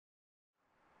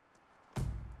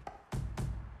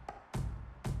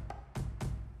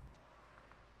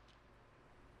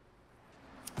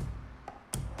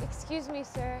Excuse me,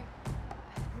 sir.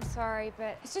 I'm sorry,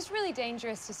 but it's just really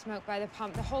dangerous to smoke by the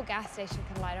pump. The whole gas station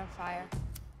can light on fire.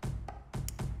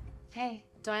 Hey.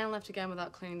 Diane left again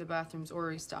without cleaning the bathrooms or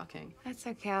restocking. That's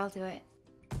okay, I'll do it.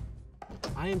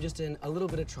 I am just in a little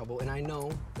bit of trouble, and I know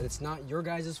that it's not your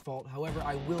guys' fault. However,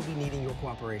 I will be needing your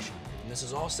cooperation. When this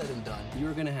is all said and done,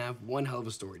 you're gonna have one hell of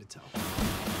a story to tell.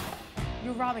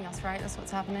 You're robbing us, right? That's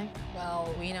what's happening?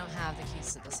 Well, we don't have the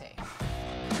keys to the safe.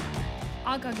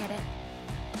 I'll go get it.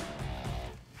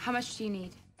 How much do you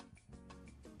need?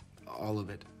 All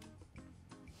of it.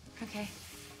 Okay.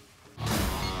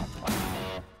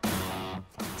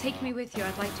 Take me with you.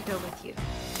 I'd like to go with you.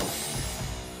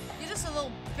 You're just a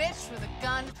little bitch with a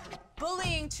gun,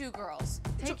 bullying two girls.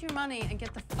 Take your money and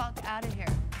get the fuck out of here.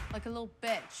 Like a little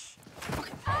bitch.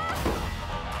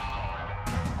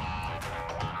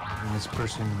 And this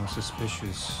person was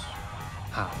suspicious.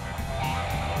 How?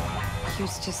 He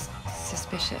was just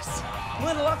suspicious.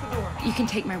 Melinda, lock the door. You can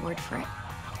take my word for it.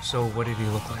 So what did he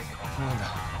look like? Melinda.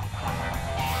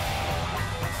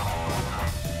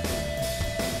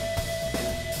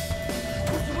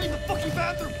 Wait in the fucking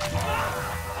bathroom!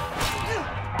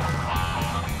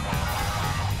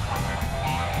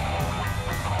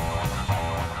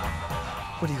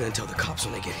 What are you gonna tell the cops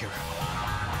when they get here?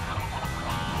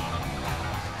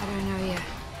 I don't know yet.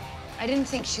 I didn't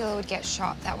think Sheila would get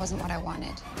shot. That wasn't what I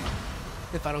wanted.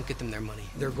 If I don't get them their money,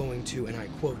 they're going to, and I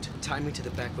quote, tie me to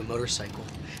the back of a motorcycle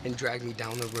and drag me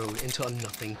down the road until I'm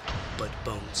nothing but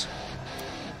bones.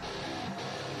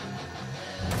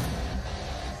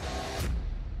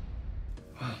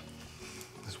 Wow,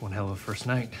 that's one hell of a first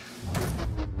night.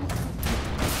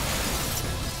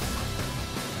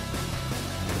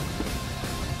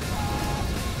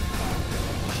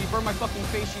 She burned my fucking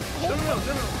face. She... No.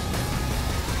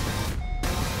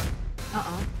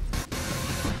 Uh-uh.